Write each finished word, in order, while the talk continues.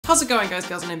How's it going, guys,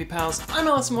 girls, and NB pals? I'm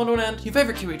Alison Wonderland, your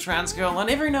favourite Kiwi trans girl, and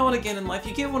every now and again in life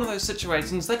you get one of those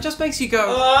situations that just makes you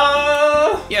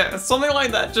go, yeah, something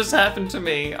like that just happened to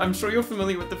me. I'm sure you're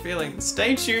familiar with the feeling.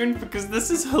 Stay tuned, because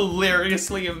this is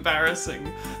hilariously embarrassing.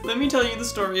 Let me tell you the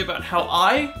story about how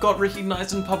I got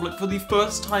recognised in public for the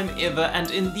first time ever,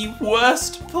 and in the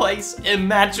worst place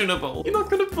imaginable. You're not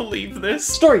gonna believe this.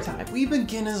 Story time. We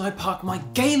begin as I park my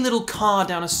gay little car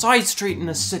down a side street in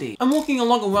the city. I'm walking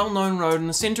along a well-known road in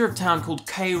the centre of town called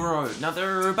K Road. Now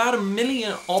there are about 1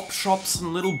 million op shops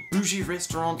and little bougie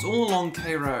restaurants all along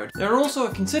K Road. There are also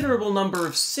a considerable number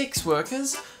of sex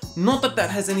workers. Not that that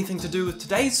has anything to do with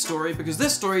today's story, because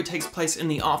this story takes place in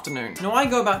the afternoon. Now I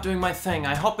go about doing my thing.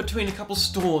 I hop between a couple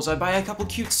stores, I buy a couple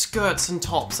cute skirts and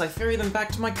tops, I ferry them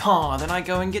back to my car, then I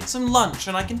go and get some lunch,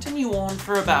 and I continue on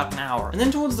for about an hour. And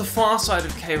then towards the far side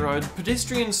of K Road,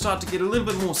 pedestrians start to get a little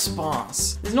bit more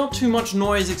sparse. There's not too much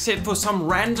noise except for some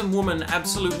random woman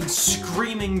absolutely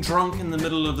screaming drunk in the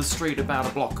middle of the street about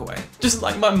a block away. Just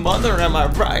like my mother, am I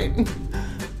right?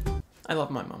 I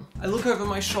love my mum. I look over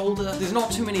my shoulder, there's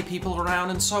not too many people around,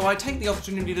 and so I take the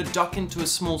opportunity to duck into a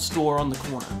small store on the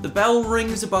corner. The bell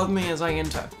rings above me as I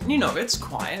enter. You know, it's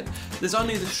quiet. There's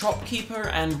only the shopkeeper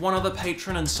and one other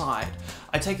patron inside.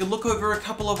 I take a look over a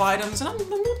couple of items, and I'm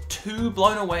not too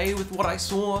blown away with what I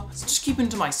saw. So just keeping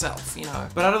to myself, you know.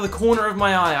 But out of the corner of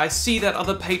my eye, I see that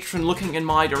other patron looking in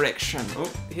my direction.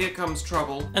 Oh, here comes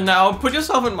trouble. And now, put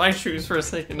yourself in my shoes for a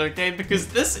second, okay? Because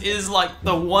this is like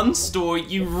the one store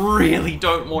you really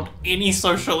don't want any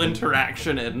social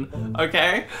interaction in,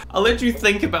 okay? I'll let you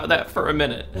think about that for a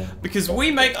minute, because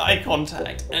we make eye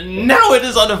contact, and now it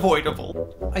is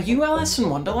unavoidable. Are you Alice in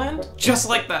Wonderland? Just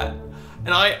like that.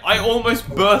 And I almost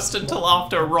burst into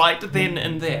laughter right then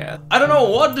and there. I don't know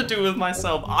what to do with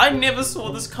myself. I never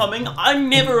saw this coming. I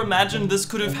never imagined this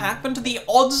could have happened. The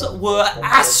odds were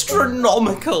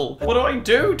astronomical. What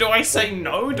do? Do I say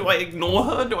no? Do I ignore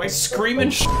her? Do I scream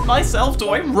and shit myself? Do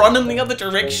I run in the other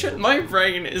direction? My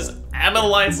brain is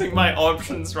analyzing my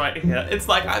options right here. It's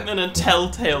like I'm in a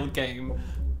telltale game.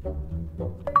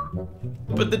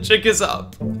 But the jig is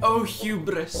up. Oh,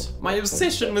 hubris. My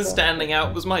obsession with standing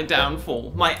out was my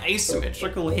downfall. My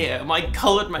asymmetrical hair, my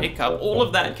colored makeup, all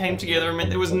of that came together and meant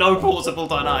there was no plausible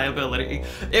deniability.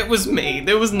 It was me.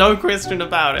 There was no question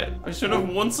about it. I should have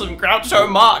worn some Groucho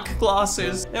Marx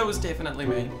glasses. It was definitely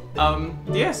me.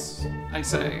 Yes, I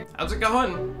say. How's it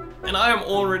going? And I am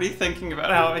already thinking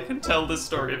about how I can tell this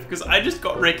story because I just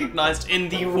got recognized in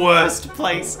the worst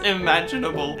place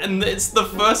imaginable. And it's the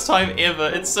first time ever.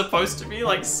 It's supposed to be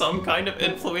like some kind of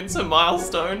influencer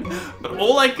milestone, but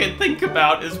all I can think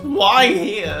about is why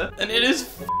here? And it is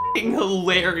f***ing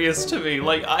hilarious to me.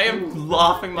 Like, I am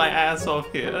laughing my ass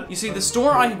off here. You see, the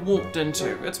store I walked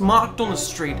into, it's marked on the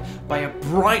street by a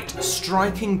bright,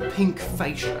 striking pink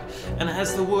fascia, and it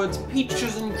has the words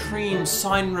peaches and cream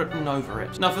sign written over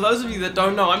it. Now, for those of you that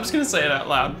don't know, I'm just gonna say it out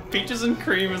loud. Peaches and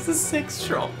Cream is a sex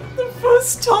shop. The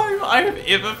first time I have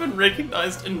ever been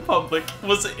recognized in public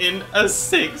was in a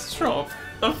sex shop.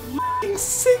 A f***ing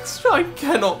sex shop. I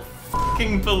cannot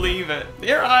f***ing believe it.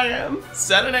 There I am,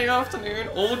 Saturday afternoon,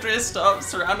 all dressed up,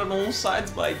 surrounded on all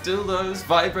sides by dildos,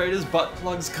 vibrators, butt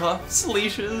plugs, cuffs,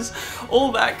 leashes,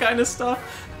 all that kind of stuff,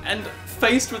 and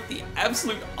faced with the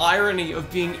absolute irony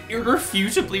of being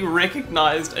irrefutably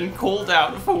recognized and called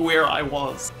out for where I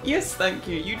was. Yes, thank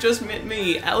you. You just met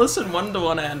me, Alice in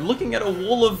Wonderland, looking at a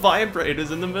wall of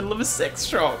vibrators in the middle of a sex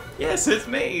shop. Yes, it's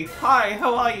me. Hi,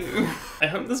 how are you? I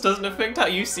hope this doesn't affect how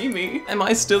you see me. Am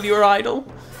I still your idol?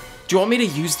 Do you want me to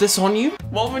use this on you?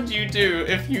 What would you do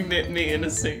if you met me in a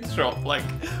sex shop? Like,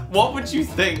 what would you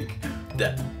think?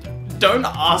 Don't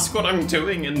ask what I'm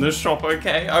doing in this shop,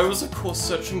 okay? I was, of course,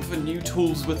 searching for new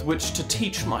tools with which to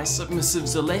teach my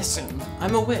submissives a lesson.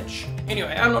 I'm a witch.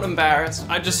 Anyway, I'm not embarrassed.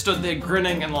 I just stood there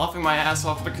grinning and laughing my ass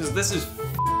off because this is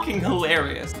f***ing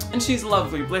hilarious. And she's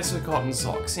lovely, bless her cotton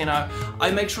socks, you know?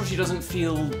 I make sure she doesn't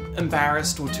feel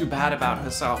embarrassed or too bad about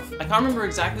herself. I can't remember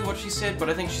exactly what she said, but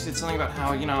I think she said something about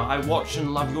how, you know, I watch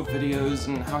and love your videos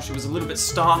and how she was a little bit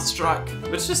starstruck.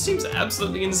 But it just seems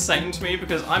absolutely insane to me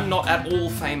because I'm not at all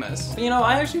famous. But, you know,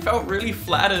 I actually felt really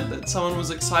flattered that someone was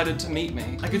excited to meet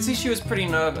me. I could see she was pretty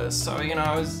nervous, so, you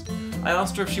know, I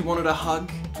asked her if she wanted a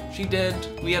hug. She did.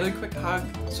 We had a quick hug.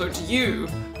 So to you,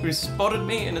 who spotted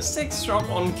me in a sex shop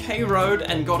on K Road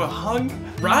and got a hug,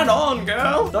 right on,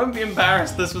 girl! Don't be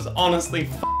embarrassed, this was honestly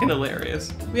f***ing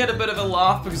hilarious. We had a bit of a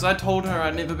laugh because I told her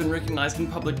I'd never been recognized in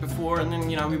public before, and then,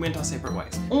 you know, we went our separate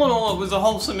ways. All in all, it was a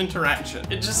wholesome interaction.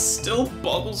 It just still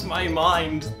boggles my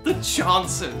mind, the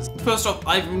chances. First off,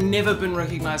 I've never been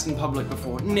recognized in public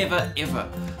before. Never, ever.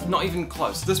 Not even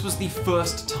close. This was the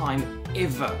first time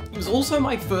ever. It was also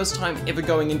my first time ever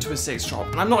going into a sex shop,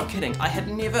 and I'm not kidding. I had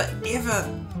never,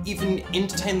 ever even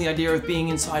entertained the idea of being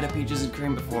inside a Peaches and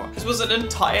Cream before. This was an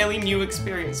entirely new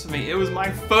experience for me. It was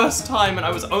my first time, and I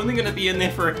was only gonna be in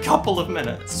there for a couple of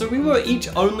minutes. So we were each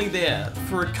only there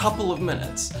for a couple of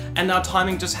minutes, and our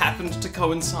timing just happened to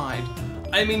coincide.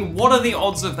 I mean, what are the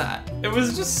odds of that? It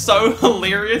was just so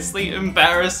hilariously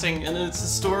embarrassing, and it's a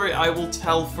story I will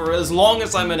tell for as long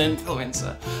as I'm an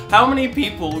influencer. How many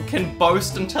people can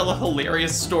boast and tell a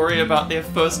hilarious story about their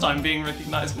first time being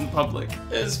recognized in public?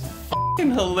 It's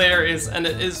f***ing hilarious, and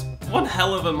it is one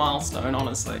hell of a milestone,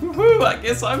 honestly. Woohoo, I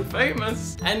guess I'm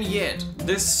famous. And yet,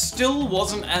 this still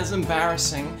wasn't as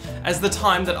embarrassing as the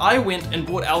time that I went and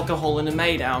bought alcohol in a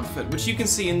maid outfit, which you can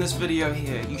see in this video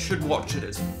here. You should watch it,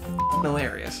 it's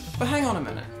hilarious. But hang on a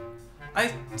minute.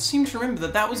 I seem to remember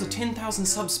that was a 10,000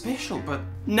 sub special, but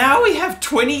now we have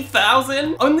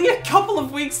 20,000? Only a couple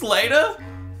of weeks later?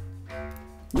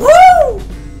 Woo!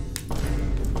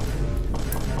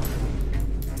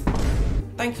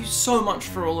 Thank you so much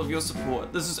for all of your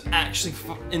support. This is actually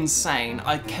insane.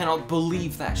 I cannot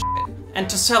believe that shit. And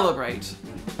to celebrate,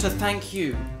 to thank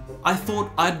you, I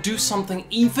thought I'd do something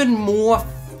even more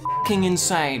f***ing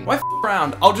insane. Why f***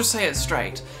 around? I'll just say it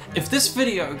straight. If this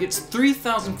video gets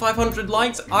 3,500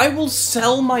 likes, I will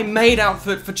sell my maid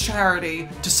outfit for charity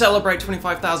to celebrate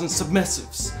 25,000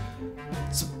 submissives.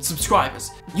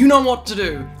 Subscribers. You know what to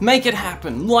do. Make it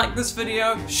happen. Like this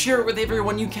video, share it with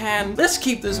everyone you can. Let's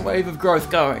keep this wave of growth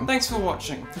going. Thanks for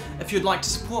watching. If you'd like to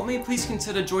support me, please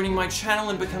consider joining my channel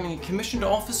and becoming a commissioned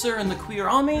officer in the queer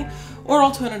army, or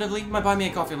alternatively, my Buy Me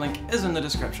a Coffee link is in the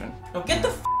description. Now get the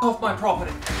f*** off my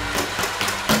property.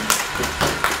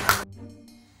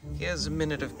 Here's a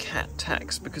minute of cat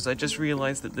tax because I just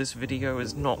realized that this video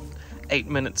is not 8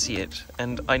 minutes yet,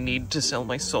 and I need to sell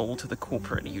my soul to the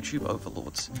corporate YouTube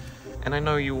overlords. And I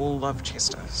know you all love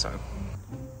Chester, so...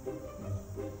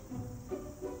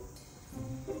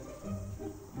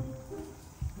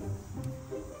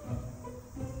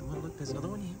 Oh, look, there's another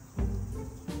one here.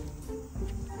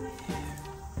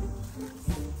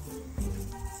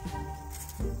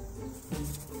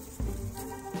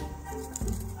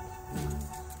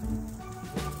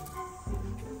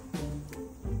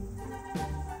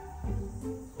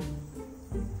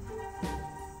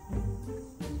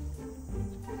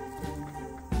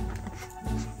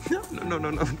 No,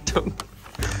 don't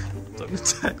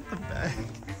attack the bag.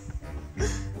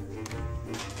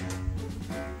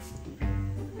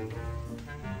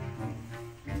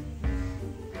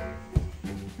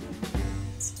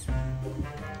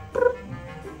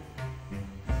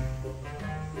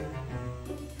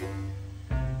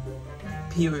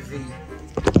 POV,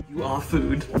 you are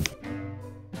food.